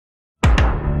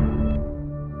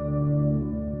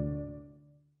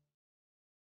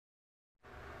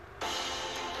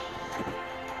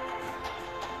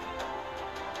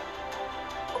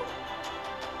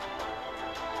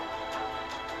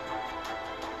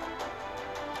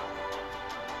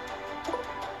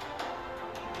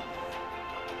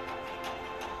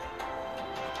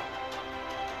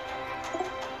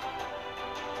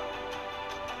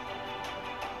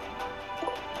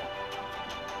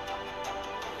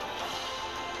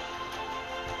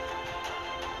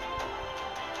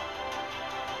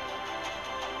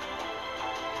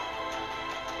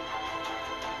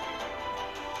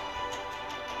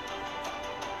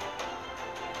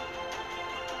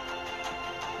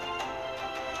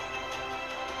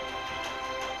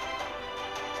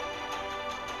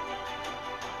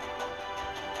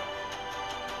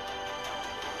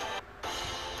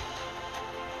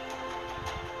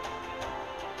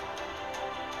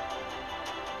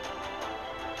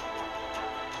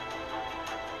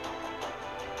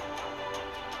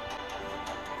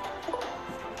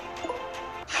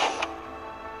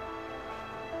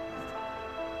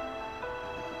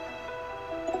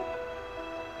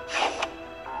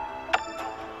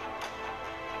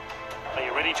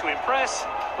Ready to impress?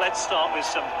 Let's start with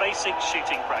some basic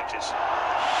shooting practice.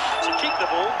 To keep the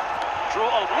ball, draw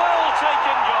a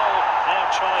well-taken goal. Now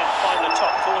try and find the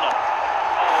top corner.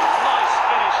 Oh, nice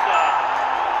finish there.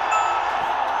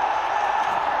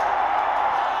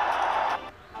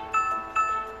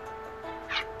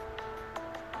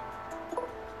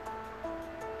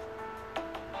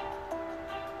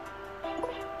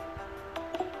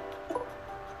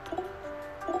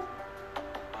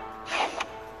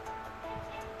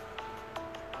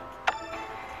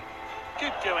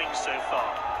 Good going so far.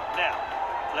 Now,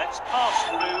 let's pass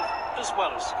and move as well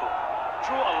as score.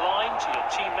 Draw a line to your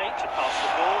teammate to pass the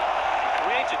ball and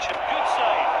create a chance. Good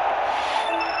save.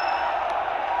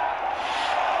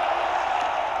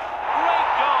 Great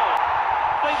goal.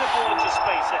 Play the ball into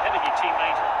space ahead of your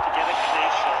teammate to get a clear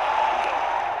shot.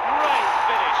 Great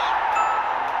finish.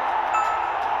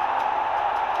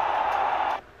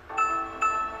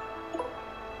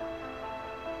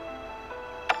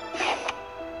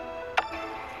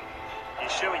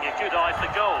 Showing a good eye for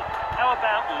goal. How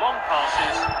about long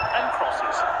passes and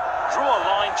crosses? Draw a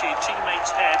line to your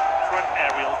teammate's head for an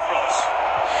aerial cross.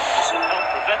 This will help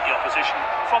prevent the opposition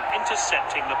from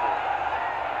intercepting the ball.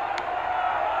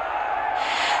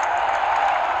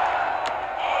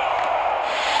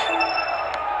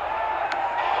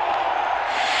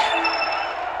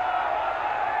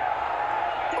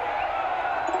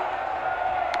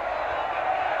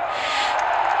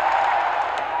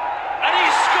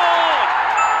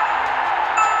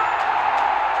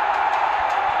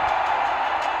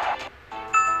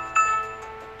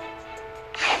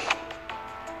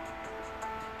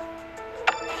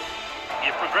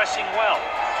 Progressing well.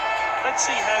 Let's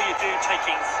see how you do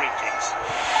taking free kicks.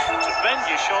 To bend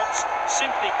your shots,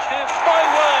 simply curve. My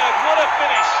word, what a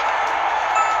finish!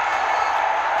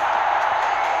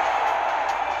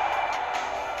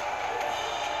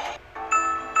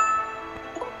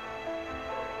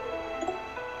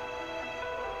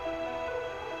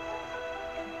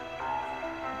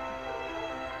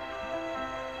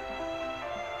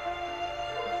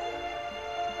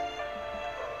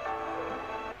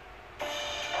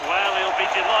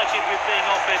 Delighted with being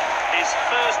offered his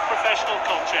first professional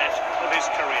contract of his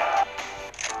career.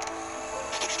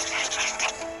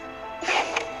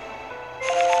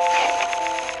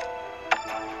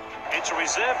 It's a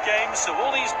reserve game, so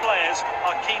all these players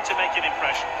are keen to make an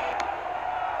impression.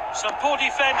 Some poor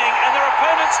defending, and their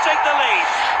opponents take the lead.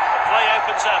 The play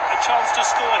opens up, a chance to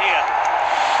score here.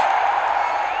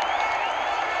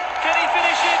 Can he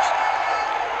finish it?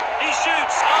 He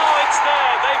shoots. Oh, it's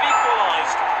there. They've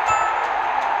equalised.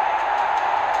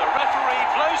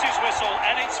 Blows his whistle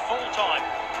and it's full time.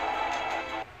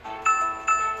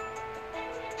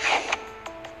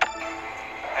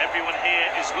 Everyone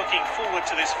here is looking forward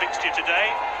to this fixture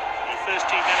today. The first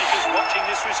team managers watching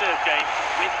this reserve game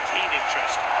with keen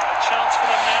interest. A chance for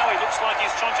them now. He looks like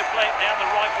he's trying to play it down the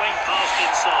right wing, past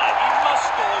inside. He must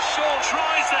score. Shaw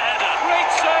tries the header. Great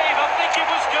save. I think it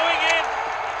was going in.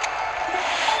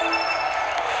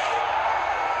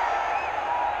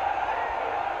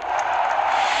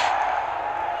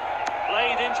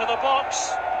 Into the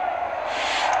box.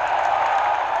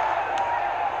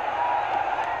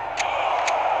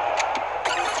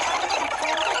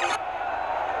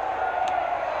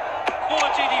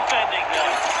 Quality defending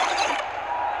there.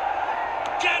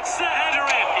 Gets the header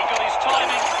in. He got his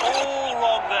timing all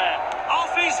wrong there.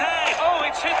 Off his head. Oh,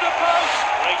 it's hit the post.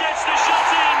 He gets the shot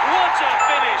in. What a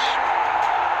finish.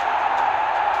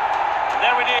 And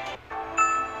there it is.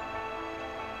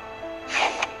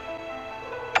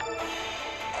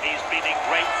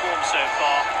 So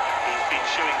far, he's been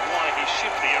showing why he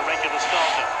should be a regular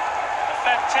starter. A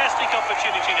fantastic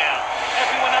opportunity now.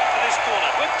 Everyone up to this corner.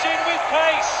 Whipped in with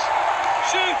pace.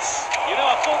 Shoots. You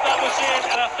know, I thought that was in,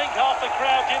 and I think half the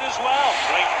crowd did as well.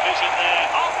 Great vision there.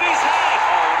 Off his head.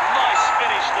 Oh, nice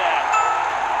finish there.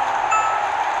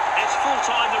 It's full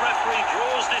time. The referee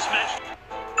draws this match.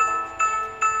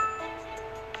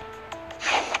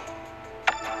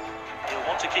 He'll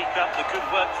want to keep up the good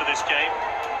work for this game.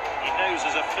 He knows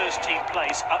there's a first-team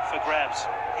place up for grabs.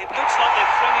 It looks like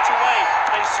they've thrown it away.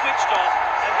 They switched off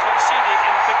and conceded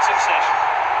in quick succession.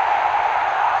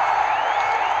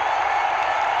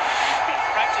 He's been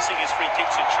practicing his free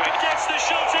kicks in training. Gets the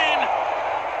shot in.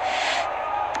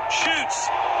 Shoots.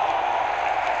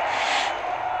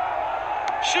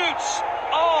 Shoots.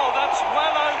 Oh, that's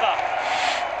well over.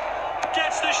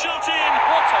 Gets the shot in.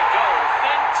 What a goal.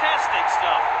 Fantastic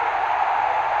stuff.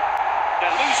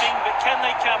 They're losing, but can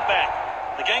they come back?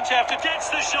 The game's after.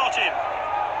 Gets the shot in.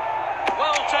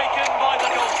 Well taken by the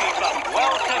goalkeeper.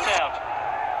 Well cut out.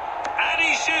 And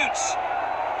he shoots.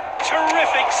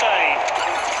 Terrific save.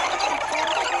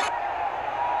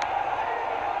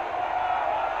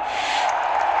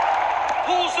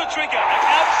 Pulls the trigger. An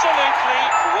absolutely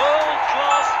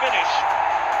world-class finish.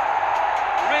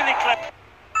 Really clever.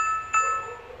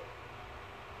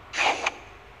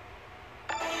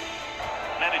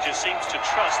 Manager seems to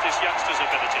trust this youngster's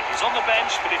ability. He's on the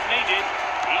bench, but if needed,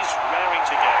 he's raring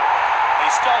to go.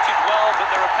 They started well, but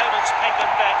their opponents paid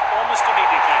them back almost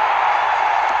immediately.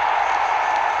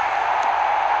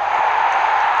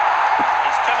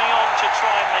 He's coming on to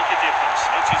try and make a difference.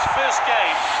 It's his first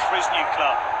game for his new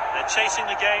club. They're chasing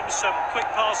the game, some quick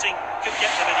passing could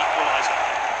get them an equaliser.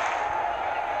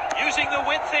 Using the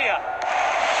width here.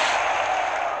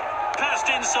 Passed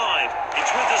inside.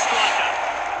 It's with the striker.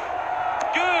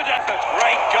 Good effort.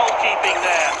 Great goalkeeping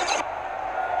there.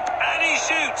 And he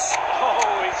shoots.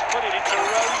 Oh, he's put it into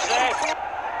rows there.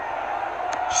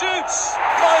 Shoots.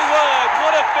 My word,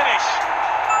 what a finish.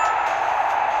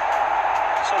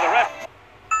 So the ref.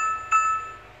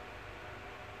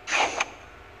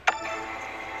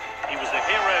 He was the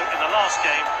hero in the last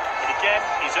game, but again,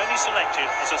 he's only selected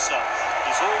as a sub.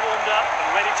 He's all warmed up and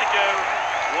ready to go.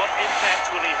 What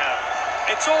impact will he have?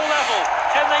 It's all level.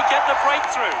 Can they get the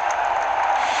breakthrough?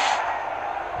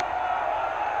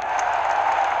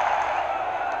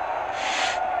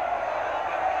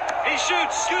 He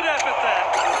shoots. Good effort there.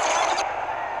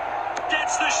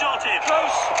 Gets the shot in.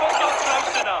 Close, but not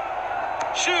close enough.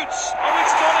 Shoots. Oh,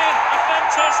 it's gone in. A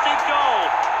fantastic goal.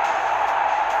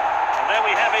 And there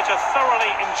we have it, a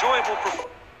thoroughly enjoyable performance.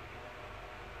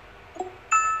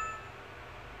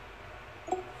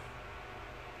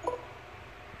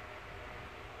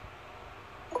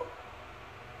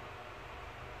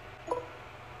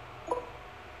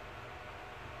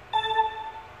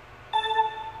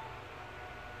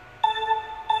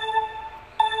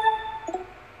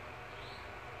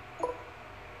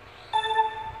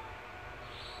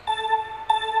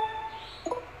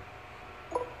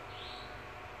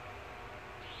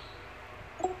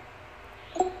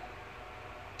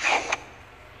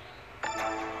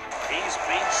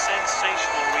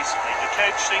 Sensational recently. The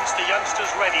coach thinks the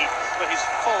youngster's ready for his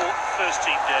full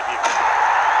first-team debut.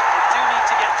 They do need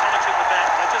to get Calamity at the back.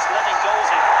 They're just letting goals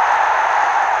in.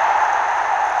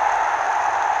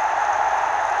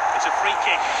 It's a free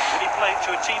kick. Will he play it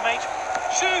to a teammate?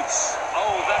 Shoots!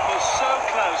 Oh, that was so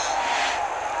close.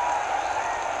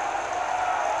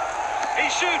 He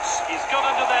shoots. He's got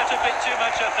under that a bit too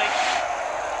much, I think.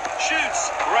 Shoots.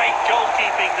 Great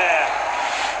goalkeeping there.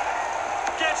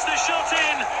 Gets the shot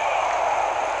in.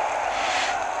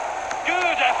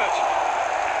 Good effort.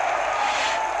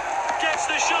 Gets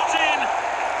the shot in.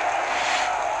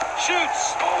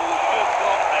 Shoots. Oh, good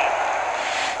block there.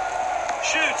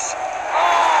 Shoots.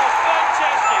 Oh,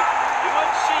 fantastic. You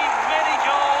won't see many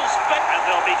goals, but and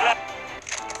they'll be glad.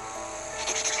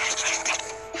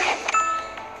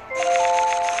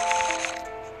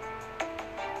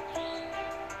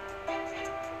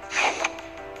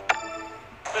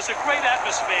 There's a great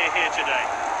atmosphere here today.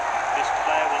 This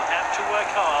player will have to work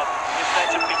hard if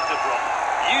they're to beat the drop.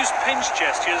 Use pinch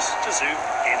gestures to zoom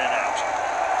in and out.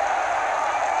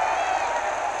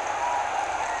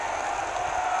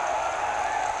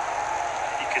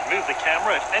 You can move the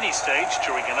camera at any stage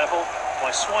during a level by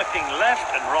swiping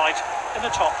left and right in the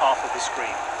top half of the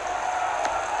screen.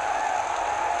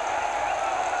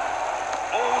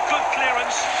 Oh, good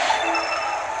clearance.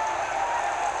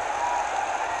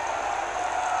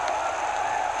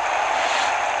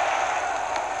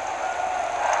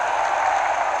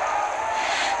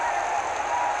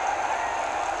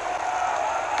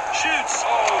 Shoots.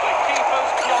 Oh, the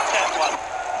keeper's blocked that one.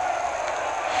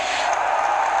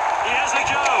 He has a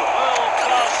go.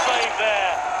 World-class save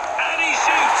there. And he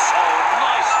shoots. Oh,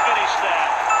 nice finish there.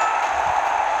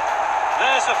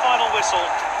 There's the final whistle.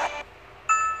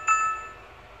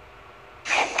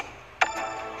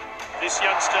 This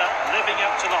youngster living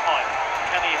up to the hype.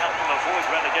 Can he help them avoid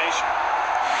relegation?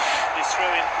 This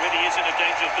throw-in really is in a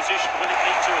dangerous position. Will it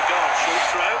lead to a goal? Short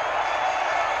throw.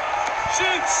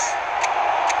 Shoots.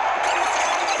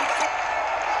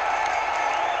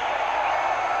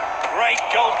 Great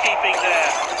goalkeeping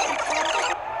there.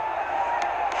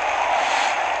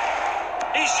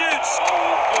 He shoots.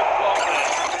 Oh, good block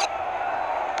there.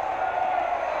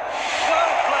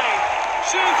 Well played.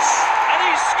 Shoots. And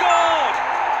he scored.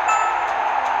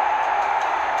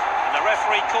 And the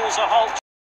referee calls a halt.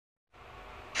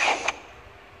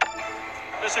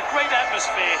 There's a great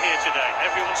atmosphere here today.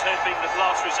 Everyone's hoping that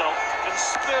last result can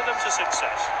spur them to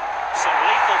success. Some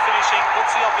lethal finishing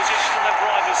puts the opposition in the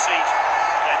driver's seat.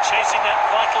 They're chasing that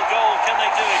vital goal. Can they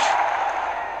do it?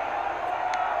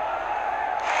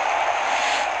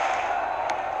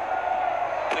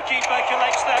 Keeper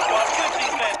collects that one. Good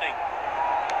defending.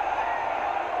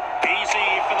 Easy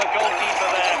for the goalkeeper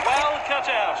there. Well cut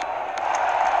out.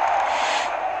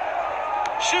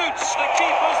 Shoots. The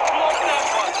keeper's blocked that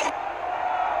one.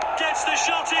 Gets the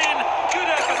shot in. Good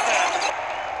effort there.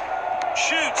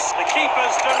 Shoots. The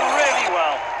keeper's done really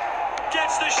well.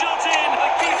 Gets the shot in.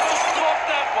 The keeper's blocked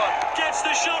that one. Gets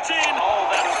the shot in. Oh,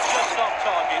 that's just off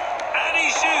target. And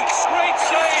he shoots. Great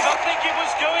save. I think it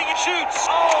was going. It shoots.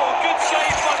 Oh, good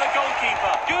save by the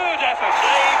goalkeeper. Good effort.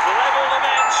 Save. Level the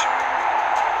match.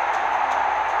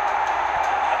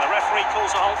 And the referee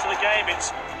calls a halt to the game.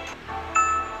 It's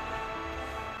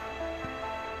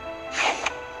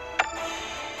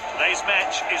Today's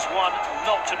match is one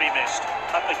not to be missed,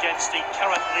 up against the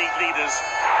current league leaders,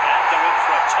 and they're in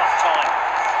for a tough time.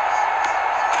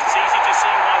 It's easy to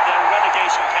see why they're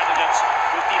relegation candidates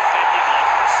with defending like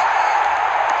this.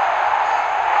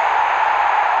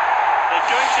 They're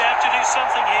going to have to do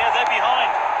something here, they're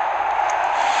behind.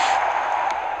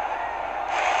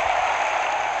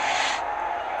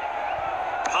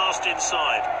 Passed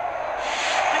inside.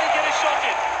 Did he get a shot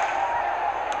in?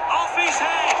 Off his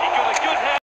head! He got a good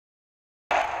head.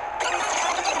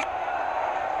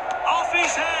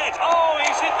 His head. Oh,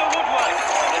 he's hit the woodwork.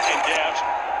 Let him down.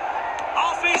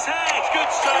 Off his head.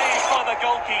 Good save by the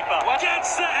goalkeeper.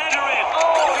 Gets the header in.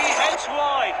 Oh, he heads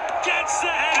wide. Gets the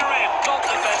header in. Not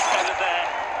the best header there.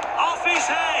 Off his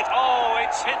head. Oh,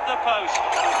 it's hit the post.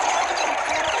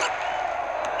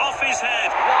 Off his head.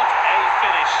 What a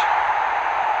finish.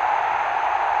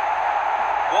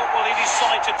 What will he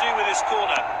decide to do with this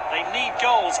corner? They need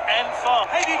goals and far.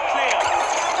 Headed clear.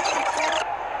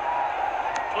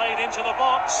 Played into the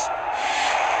box.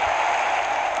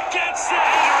 Gets the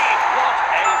header in. What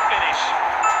a finish.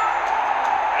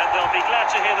 And they'll be glad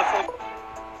to hear the full.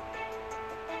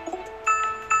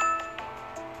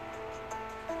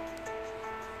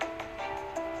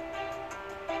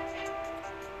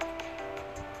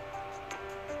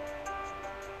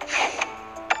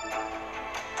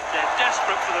 They're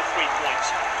desperate for the 3 points.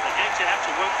 They're going to have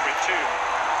to work for it too.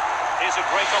 Here's a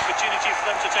great opportunity for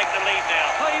them to take the lead now.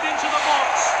 Played into the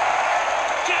box.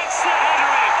 Gets the header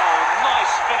in. Oh,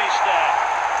 nice finish there.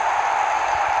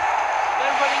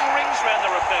 They're running rings around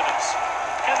their opponents.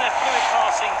 Can their fluid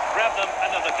passing grab them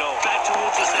another goal? Back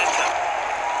towards the centre.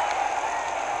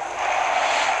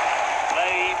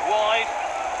 Played wide.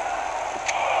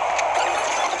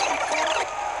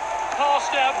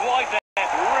 Passed out wide there.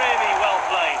 Really well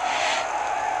played.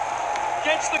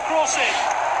 Gets the cross in.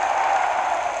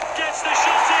 Gets the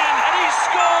shot in, and he's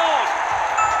scored!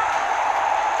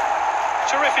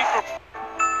 Terrific.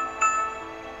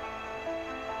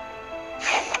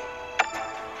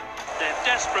 They're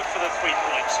desperate for the 3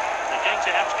 points. They're going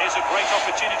to have to. Here's a great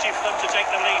opportunity for them to take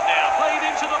the lead now. Played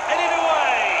into the. Headed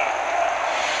away!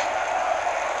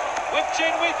 Whipped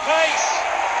in with pace.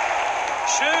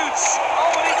 Shoots. Oh,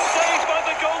 and it's saved by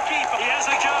the goalkeeper. He has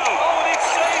a go. Oh, and it's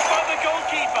saved by the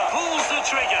goalkeeper. Pulls the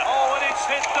trigger. Oh, and it's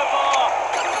hit the bar.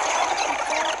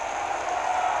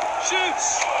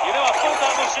 Shoots! You know, I thought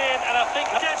that was in, and I think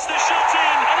gets the shot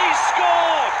in, and he's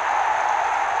scored!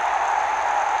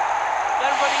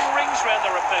 They're running rings around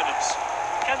their opponents.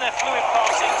 Can their fluid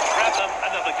passing grab them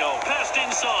another goal? Passed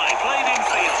inside, played in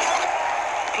field.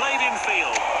 Played in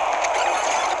field.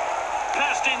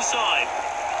 Passed inside.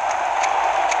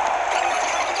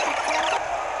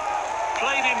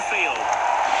 Played in field.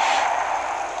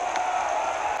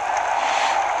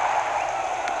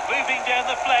 Moving down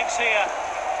the flanks here.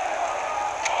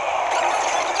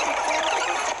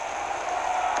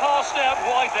 Passed out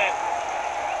wide then.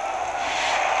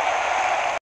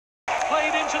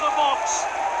 Played into the box.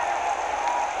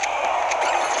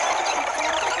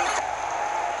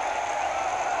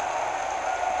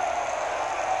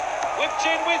 Whipped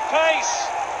in with pace.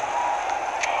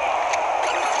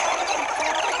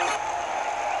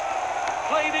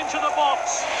 Played into the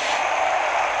box.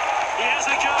 He has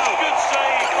a go. Good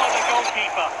save by the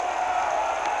goalkeeper.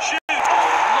 Shoot.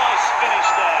 Oh, nice finish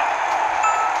there.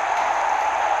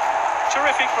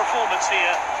 Terrific performance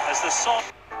here as the side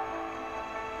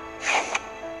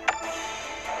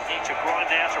need to grind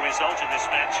out a result in this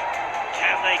match.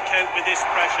 Can they cope with this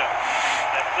pressure?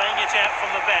 They're playing it out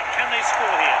from the back. Can they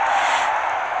score here?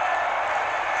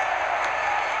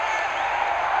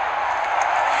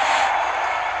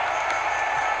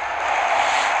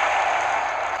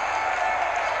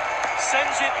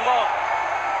 Sends it long.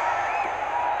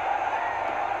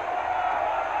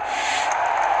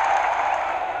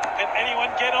 Can anyone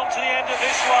get on to the end of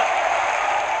this one?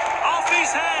 Off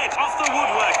his head, off the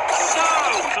woodwork. So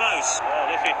close. Well,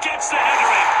 if it gets the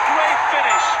header in. Great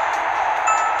finish.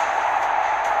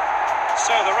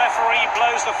 So the ref referee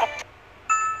blows the...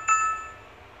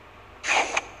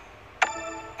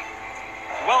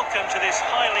 Welcome to this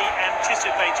highly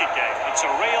anticipated game. It's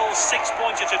a real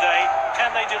six-pointer today.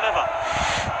 Can they deliver?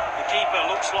 The keeper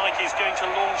looks like he's going to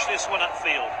launch this one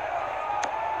upfield.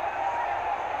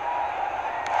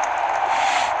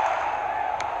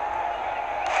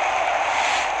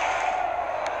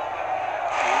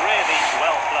 Really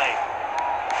well played.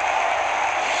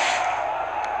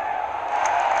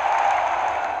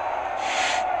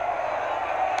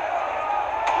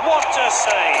 What a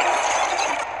save!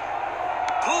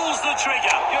 Pulls the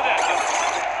trigger. Good effort.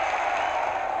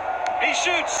 He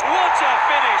shoots. What a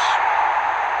finish!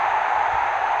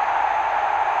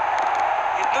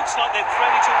 It looks like they've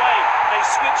thrown it away. They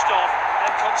switched off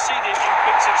and conceded in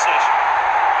quick succession.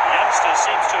 The youngster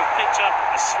seems to have picked up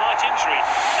a slight injury.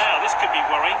 Now this could be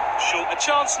worrying. Sure, a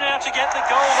chance now to get the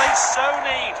goal they so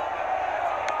need.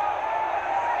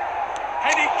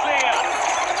 Headed clear.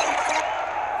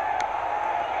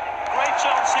 Great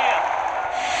chance here.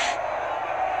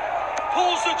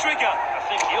 Pulls the trigger. I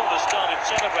think he ought to started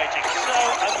celebrating. So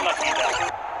unlucky though.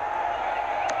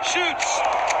 Shoots.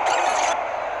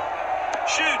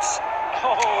 Shoots.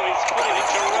 Oh, he's put it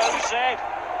into Rose's head.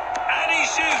 And he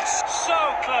shoots. So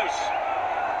close.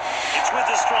 It's with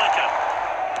the striker.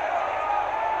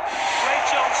 Great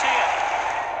chance here.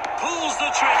 Pulls the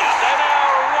trigger. They're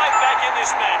now right back in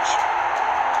this match.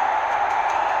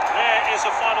 There is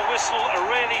a final whistle. A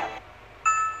really...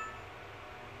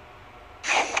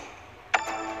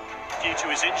 Due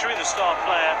to his injury, the star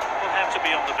player will have to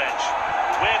be on the bench.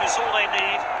 The win is all they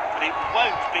need, but it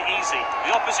won't be easy.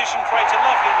 The opposition create a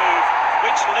lovely move,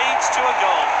 which leads to a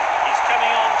goal. He's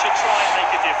coming on to try and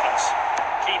make a difference.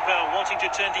 Keeper wanting to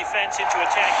turn defence into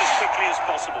attack as quickly as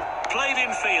possible. Played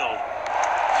in field.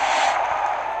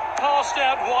 Passed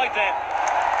out wide there.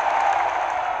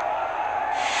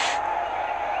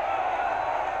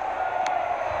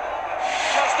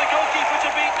 Just the goalkeeper to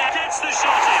beat now. Gets the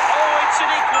shot in. Oh, it's an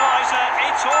equaliser.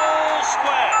 It's all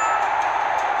square.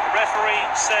 The referee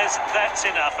says that's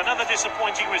enough. Another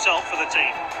disappointing result for the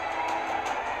team.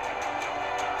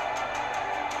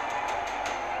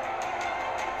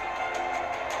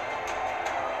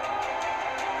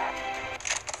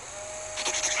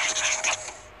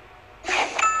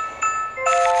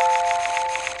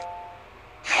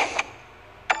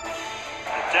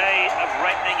 The day of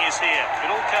reckoning is here. It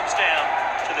all comes down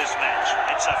to this match.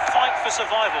 It's a fight for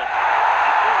survival.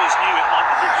 Always knew it might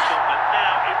be difficult, but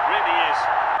now it really is.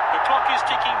 The clock is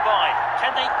ticking by.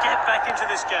 Can they get back into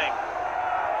this game?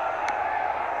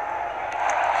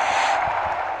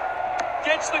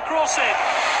 Gets the cross in.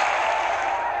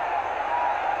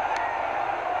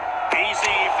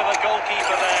 Easy for the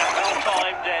goalkeeper there. Well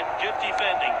timed and good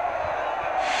defending.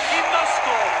 He must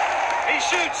score. He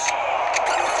shoots.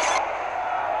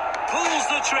 Pulls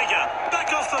the trigger.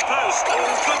 Back off the post. Oh,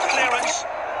 good clearance.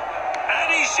 And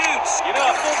he shoots. You know,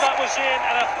 I thought that was in,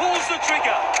 and it pulls the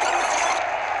trigger.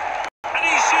 And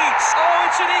he shoots. Oh,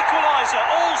 it's an equaliser.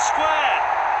 All square.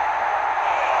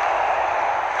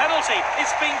 Penalty.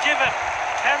 It's been given.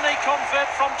 Can they convert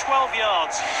from 12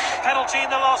 yards? Penalty in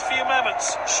the last few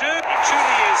moments. Shoot. He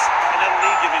truly is in a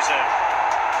league of his own.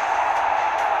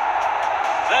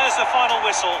 There's the final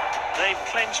whistle. They've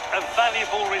clinched a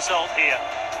valuable result here.